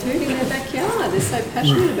growing food in their backyard. They're so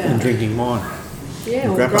passionate about And it. drinking wine. Yeah,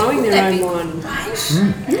 or growing their own wine. Oh,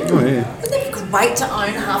 yeah. Wouldn't that be great to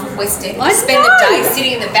own half of West End? I Spend the know. day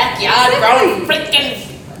sitting in the backyard growing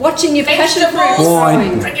freaking watching your passion vegetables, fruit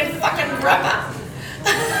growing. freaking fucking rubber.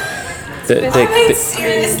 The, I mean,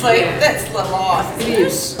 seriously, that's the life. It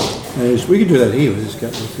is. We could do that here with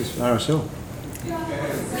this RSL.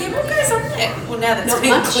 Yeah, what goes on there? Well, now that's Not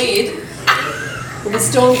been much. cleared. Well, the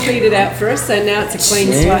storm cleared it out for us, so now it's a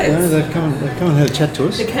clean slate. No, they've come and had a chat to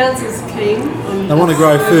us. The council's keen on. They want to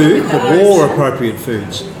grow food, but more appropriate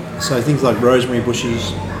foods. So things like rosemary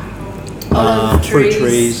bushes, fruit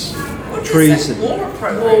trees. Trees that,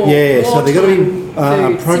 so they've got to be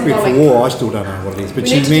appropriate for war. I still don't know what it is, but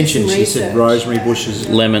she mentioned, she said rosemary bushes,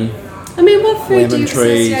 lemon. I mean, what food do lemon you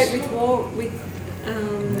trees. associate with war?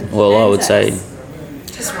 Well, I would say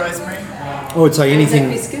Just rosemary. I would say anything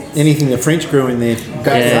biscuits? the French grew in their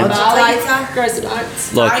backyards. Grow some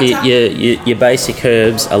oats. like your basic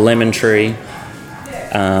herbs, a lemon tree.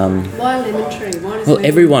 Why a lemon tree? Why does Well, lemon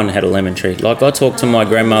everyone had a lemon tree. Like I talked to my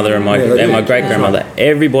grandmother and my great grandmother.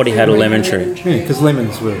 Everybody had a lemon tree, Yeah, because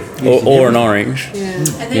lemons were or an orange. Yeah. And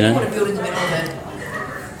then You know? you want to build in the middle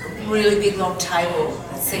of a really big long table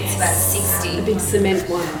that seats about 60. A big cement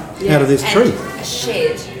one. out of this And tree. a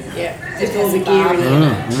shed. Yeah. That With all has the a gear bar in it.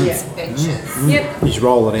 and some benches. Yep. You just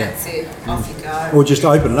roll it out, That's it. Off you go. or just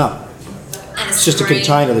open it up. And It's just a screen.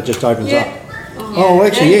 container that just opens Yeah. up. Oh,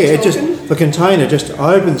 actually, yeah, the container just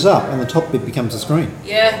opens up and the top bit becomes a screen.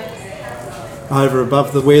 Yeah. Over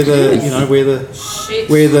above where the Shit.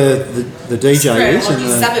 DJ is Like and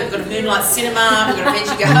your suburb, we've got a moonlight cinema, we've got a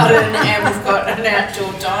veggie garden, and we've got an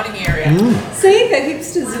outdoor dining area. See, the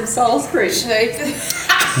hipsters of Salisbury. Cheap.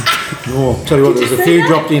 oh, tell you what, there was a few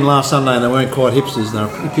dropped in last Sunday and they weren't quite hipsters. They were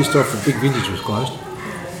pretty pissed off that Big Vintage was closed.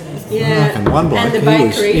 Yeah. And one bloke, And the he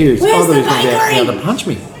bakery. was I Where's thought he the was going to punch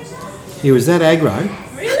me. He was that aggro.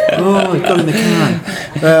 Oh, he got in the car.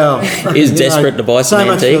 Well, He was desperate to buy some so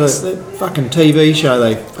much antiques. for the fucking TV show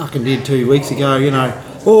they fucking did 2 weeks ago, you know.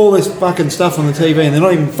 All this fucking stuff on the TV and they're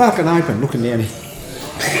not even fucking open, looking down here.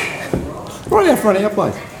 Right out front of our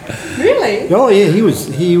place. Really? Oh yeah, he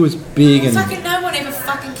was big and Fucking no one ever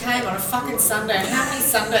fucking came on a fucking Sunday. And how many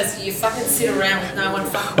Sundays do you fucking sit around with no one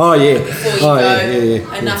fucking Oh, yeah. before you Oh, go,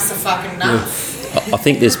 yeah. enough's a fucking enough. I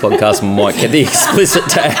think this podcast might get the explicit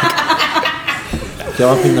tag. go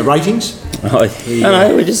up in the ratings. No,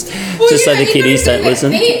 we just say the kiddies don't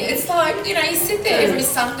listen. It's like, you know, you sit there every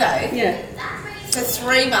Sunday Yeah. for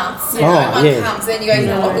 3 months. You Oh, know, one yeah. comes, then you go, you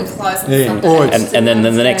know what, we close on Yeah. Sunday. Or And then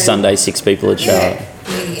the next Sunday, 6 people would show up.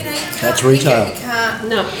 You know, you can't, That's retail. You can't,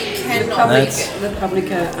 No. you cannot The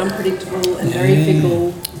public are unpredictable and very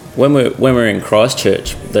fickle. When we were in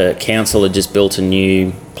Christchurch, the council had just built a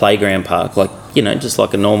new playground park, like, you know, just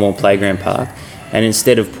like a normal playground park. And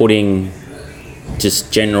instead of putting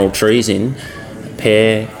just general trees in,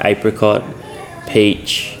 pear, apricot,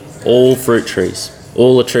 peach, all fruit trees.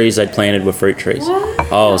 All the trees they'd planted were fruit trees. Wow.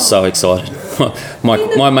 I was so excited.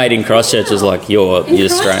 my mate in Christchurch was like, you're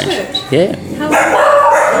strange. Christchurch? Yeah.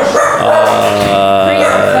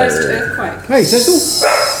 Post-earthquake. Hey,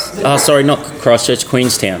 Cecil. Sorry, not Christchurch,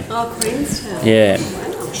 Queenstown. Oh, Queenstown. Yeah.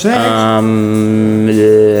 Sam.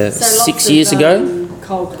 So 6 years ago.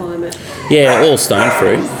 Cold climate. Yeah, all stone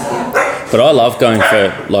fruit. But I love going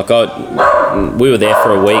for, like, we were there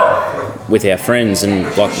for a week with our friends and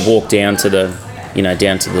like walked down to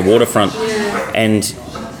the waterfront and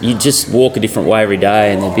you just walk a different way every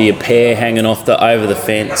day, and there'd be a pair hanging off over the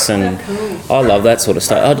fence, and I love that sort of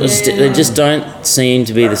stuff. They just don't seem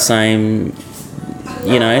to be the same.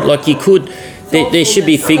 You know, like you could. There should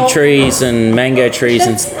be fig trees and mango trees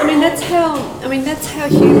and. That's how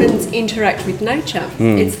humans interact with nature.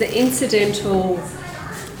 It's the incidental,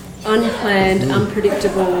 unplanned,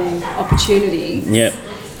 unpredictable opportunity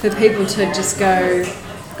for people to just go,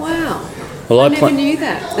 wow. Well, I never knew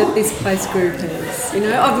that this place grew pears. You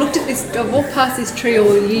know, I've looked at this. I've walked past this tree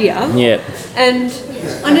all year. And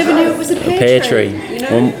I never knew it was a pear tree. You know?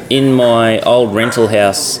 Well, in my old rental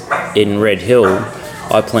house in Red Hill,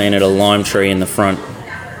 I planted a lime tree in the front.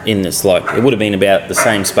 In this, like, it would have been about the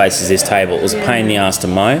same space as this table. It was a pain in the ass to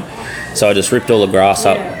mow, so I just ripped all the grass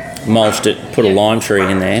up, mulched it, put a lime tree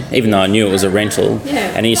in there, even though I knew it was a rental,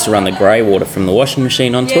 and I used to run the grey water from the washing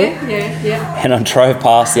machine onto it. And I drove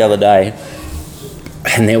past the other day,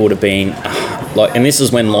 and there would have been and this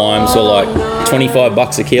was when limes were like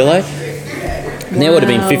 $25 a kilo, and there would have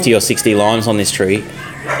been 50 or 60 limes on this tree,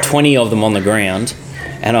 20 of them on the ground,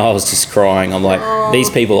 and I was just crying. I'm like, these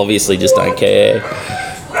people obviously just don't care.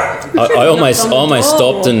 I almost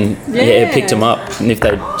stopped and picked them up, and if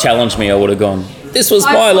they challenged me, I would have gone, this was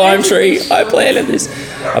my lime tree, I planted this.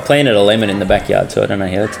 I planted a lemon in the backyard, so I don't know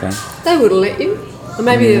how that's going. They would have let you. Or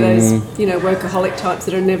maybe they're those, workaholic types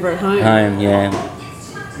that are never at home.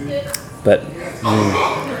 But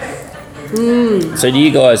so do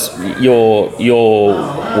you guys, your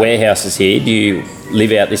warehouse is here, do you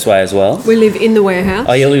live out this way as well? We live in the warehouse.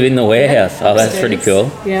 Oh, you live in the warehouse? Oh, that's pretty cool.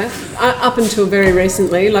 Yeah, up until very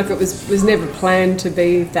recently, like it was never planned to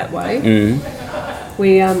be that way.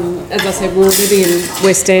 We, as I said, we were living in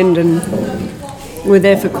West End and we were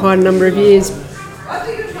there for quite a number of years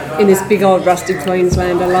in this big old rusted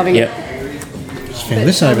Queenslander, loving it. Just found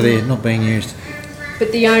this over there not being used.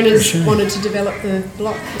 But the owners wanted to develop the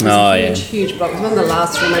block. It was a huge block. It was one of the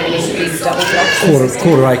last remaining big double blocks.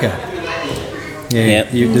 Quarter acre.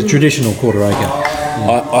 The traditional quarter acre.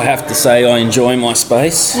 I have to say I enjoy my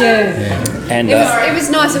space. And it was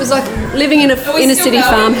nice. It was like living in a inner city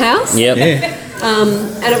farmhouse.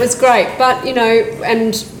 And it was great. But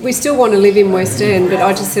and we still want to live in West End. But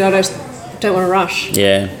I just said I don't want to rush.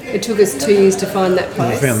 It took us 2 years to find that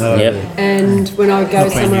place. I found that. And when I go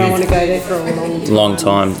somewhere, I want to go there for a long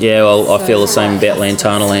time. Yeah, well, I feel the same about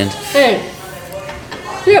Lantana Land.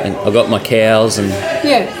 And I've got my cows and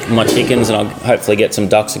my chickens, and I'll hopefully get some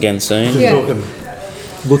ducks again soon.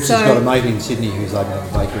 Lutz has got a mate in Sydney who's opened a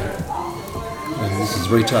bakery. And this is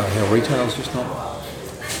retail, how retail's just not...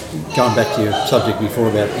 Going back to your subject before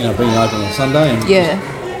about, being open on Sunday.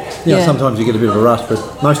 And sometimes you get a bit of a rush,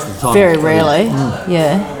 but most of the time... Very rarely,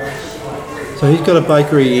 So he's got a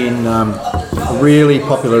bakery in a really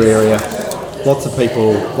popular area. Lots of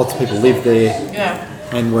people live there.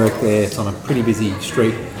 And work there. It's on a pretty busy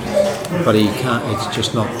street, but he can't. It's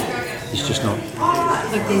just not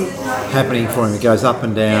happening for him. It goes up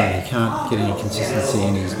and down. He can't get any consistency,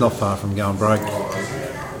 and he's not far from going broke. I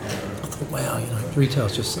thought, wow,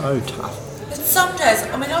 retail's just so tough. But some days,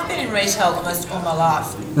 I've been in retail almost all my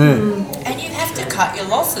life, and you have to cut your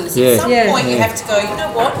losses. At some point, you have to go, you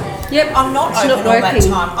know what? I'm not open all that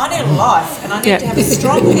time. I need a life, and I need to have a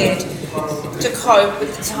strong head to cope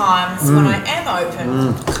with the times when I am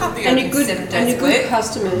open. Can't be open 7 days a week. Good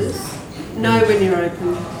customers know when you're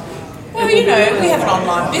open. Well, we have an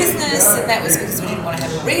online business, and that was because we didn't want to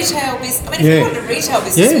have a retail business. If we wanted a retail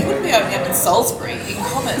business, we wouldn't be opening up in Salisbury in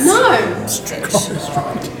Commerce Street.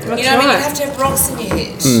 You'd have to have rocks in your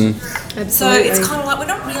head. So it's kind of like, we're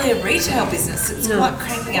not really a retail business. It's like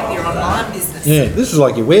cranking up your online business. Yeah, this is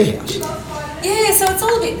like your warehouse. Yeah, so it's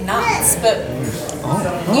all a bit nuts, but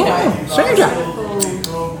Sandra.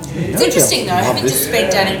 It's interesting though, having just been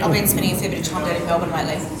down I've been spending a fair bit of time down in Melbourne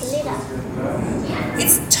lately.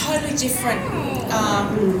 It's totally different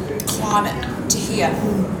climate to here.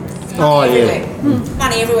 Money everywhere.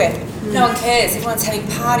 Money everywhere. No one cares. Everyone's having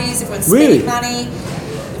parties, everyone's spending money.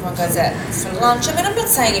 Everyone goes out for lunch. I'm not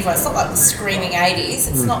saying it's not like the screaming 80s,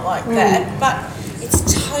 it's not like that, but it's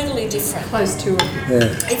totally different. Close to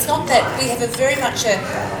it. It's not that we have very much a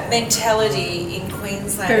mentality in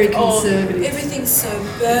Queensland. Very conservative. Everything's so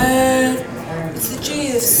bad. It's the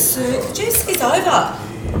GFC. The GFC is over.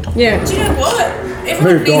 Yeah. Do you know what?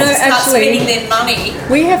 Everyone needs to start spending their money.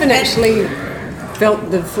 We haven't actually felt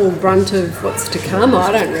the full brunt of what's to come,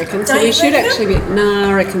 I don't reckon. So we should actually be... No,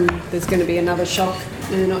 I reckon there's going to be another shock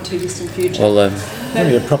in the not too distant future. Well,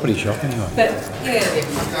 maybe a property shock anyway. But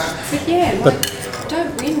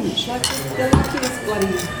don't whinge. Like, the luckiest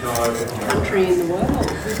bloody country in the world.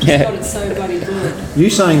 We've just got it so bloody good. You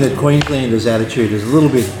saying that Queenslanders' attitude is a little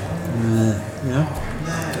bit... know.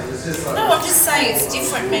 No, I'm just saying it's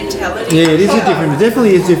different mentality. Yeah, it is different. It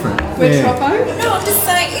definitely is different. We're Yeah. Troppo. No, I'm just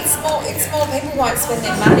saying it's more people won't spend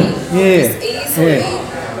their money Yeah. as easily.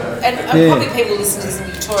 Yeah. And Yeah. probably people listen to this in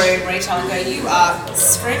Victorian retail and go, you are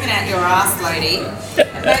screaming out your ass, lady.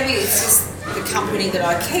 And maybe it's just the company that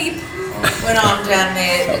I keep when I'm down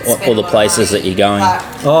there. that Or spend the my places money. that you're going. But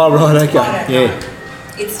Oh, right, I okay. don't Yeah. know.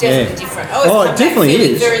 It's definitely Yeah. different. Oh, Come it back definitely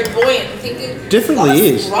feeling is. very buoyant and thinking,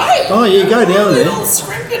 Definitely "That's is. Great. Oh, yeah, you go down there. All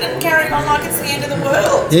scrimping and carrying on like it's the end of the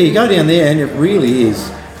world. Yeah, you go down there and it really is.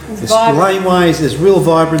 There's vibrant. laneways, there's real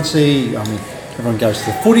vibrancy. I mean, everyone goes to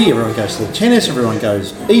the footy, everyone goes to the tennis, everyone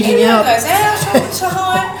goes eating Everyone out. goes out all the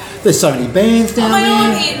time. There's so many bands down I mean,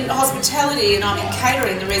 I'm there. in hospitality and I'm in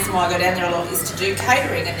catering. The reason why I go down there a lot is to do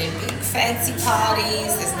catering and then big fancy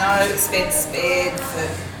parties. There's no expense spared for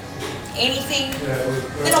anything.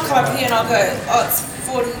 Then I'll come up here and I'll go, oh, it's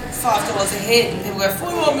 $45 a head. And people go,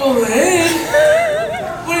 $45 a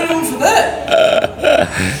head? What are you doing for that?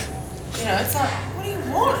 You know, it's like, what do you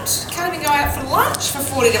want? Can't even go out for lunch for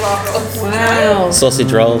 $40. Wow.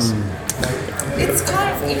 Sausage rolls. It's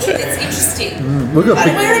kind of it's interesting. We've got But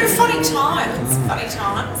big- we're in a funny time. It's funny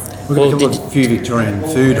times. We've got a few Victorian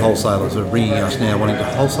food wholesalers that are bringing us now wanting to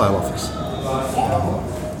wholesale office.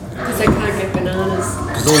 Because they can't get bananas.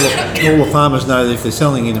 Because all the farmers know that if they're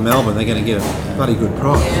selling into Melbourne, they're going to get a bloody good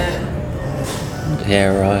price.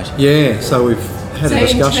 Yeah, right. Yeah, so we've had So a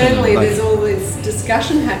discussion. internally, like, there's all this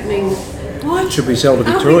discussion happening. What? should we sell to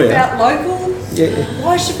Aren't we Victoria? about local? Yeah.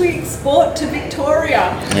 Why should we export to Victoria?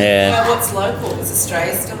 Yeah. Well, what's local? Is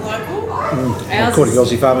Australia still local? Ours According to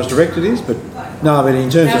is- Aussie Farmers Direct, it is, but no, but in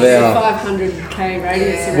terms of Ours is a our 500k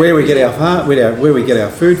radius. around where we get our where we get our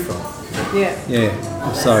food from. Yeah. Yeah.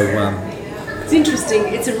 So It's interesting.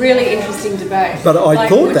 It's a really interesting debate. But I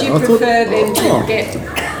thought would that- you I thought- prefer them to Oh. get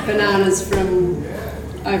bananas from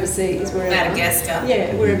overseas, wherever? Madagascar.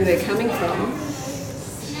 Yeah, wherever they're coming from.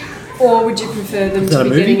 Or would you prefer them Is that to a be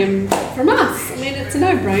movie? getting them from us? I mean, it's a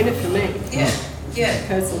no-brainer for me, Yeah, yeah.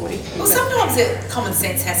 personally. Well, sometimes common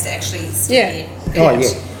sense has to actually step Yeah. in. Oh, and, yeah.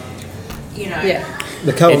 You know. Yeah.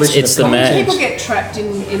 the coalition It's of the common man- sense. People get trapped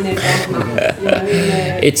in their dogma, you know, in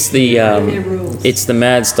their, It's the in their rules. it's the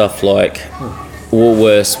mad stuff like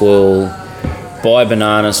Woolworths will buy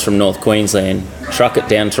bananas from North Queensland, truck it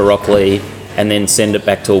down to Rockley, and then send it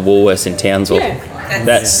back to a Woolworths in Townsville. Yeah.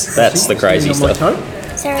 That's the crazy Standing on my stuff. toe?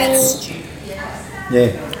 That's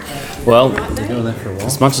Yeah. Well, Been doing that for a while.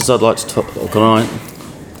 as much as I'd like to talk tonight,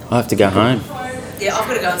 I have to go home. yeah, I've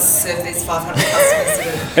got to go and serve these 500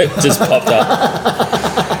 customers. That It just popped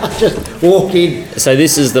up. Just walk in. So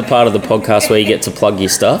this is the part of the podcast where you get to plug your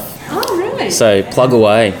stuff. Oh, really? So plug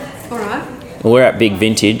away. All right. We're at Big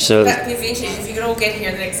Vintage, so would be vintage if you could all get here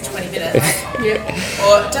in the next 20 minutes. Yep.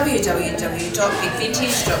 Or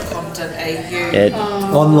www.bigvintage.com.au.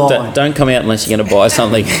 yeah, Online. don't come out unless you're going to buy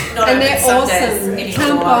something. Not And open they're Sundays awesome. You anymore.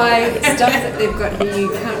 can't buy stuff that they've got here. You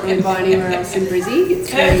can't really buy anywhere else in Brizzy. It's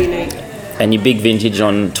very unique. And you're Big Vintage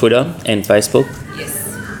on Twitter and Facebook. Yes.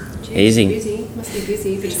 Easy. Busy. Must be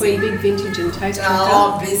busy between Big Vintage and Taste Oh, Hunter.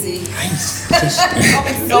 I'm busy. I'm sleep?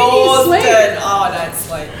 exhausted. Oh, I don't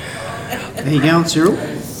sleep. There you going, Cyril?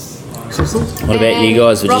 Sissels? What about you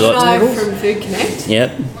guys? Would you Rob like and to? I from Food Connect.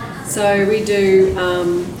 Yep. So we do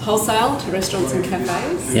wholesale to restaurants and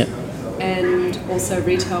cafes. Yep. And also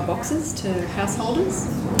retail boxes to householders.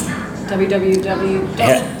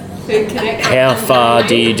 www.foodconnect. How far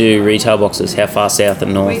do you do retail boxes? How far south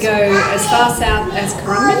and We north? go as far south as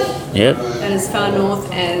Currumbin Yep. and as far north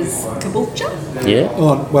as Caboolture. Yeah.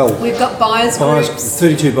 Oh, well, We've got buyers Buyers- groups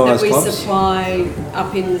 32 buyers that we clubs. supply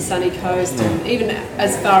up in the sunny coast and even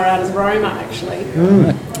as far out as Roma actually.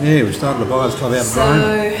 yeah, we started a buyers club out of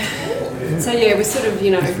Rome. So yeah, we're sort of,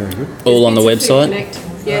 you know, All on the it's a Food website? Connect.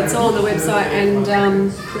 Yeah, it's all on the website, and we've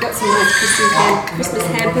got some nice Christmas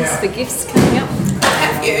hampers for gifts coming up.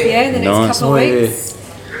 Have you? Yeah, in the next Nice. couple of Oh, yeah. weeks.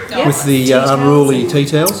 Yep. With the Tea towels unruly and- tea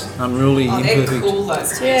towels, unruly Oh, they're imperfect. cool,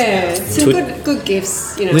 those two. Yeah, some Twi- good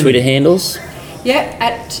gifts, you know. Twitter handles? Yeah,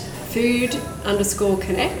 at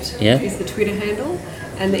food_connect Yeah. is the Twitter handle,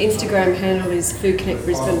 and the Instagram handle is Food Connect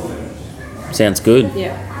Brisbane. Sounds good.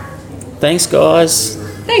 Yeah. Thanks, guys.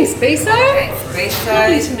 Thanks, Biso. Thanks,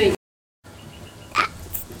 Lovely Biso. to meet you.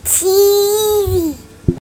 TV.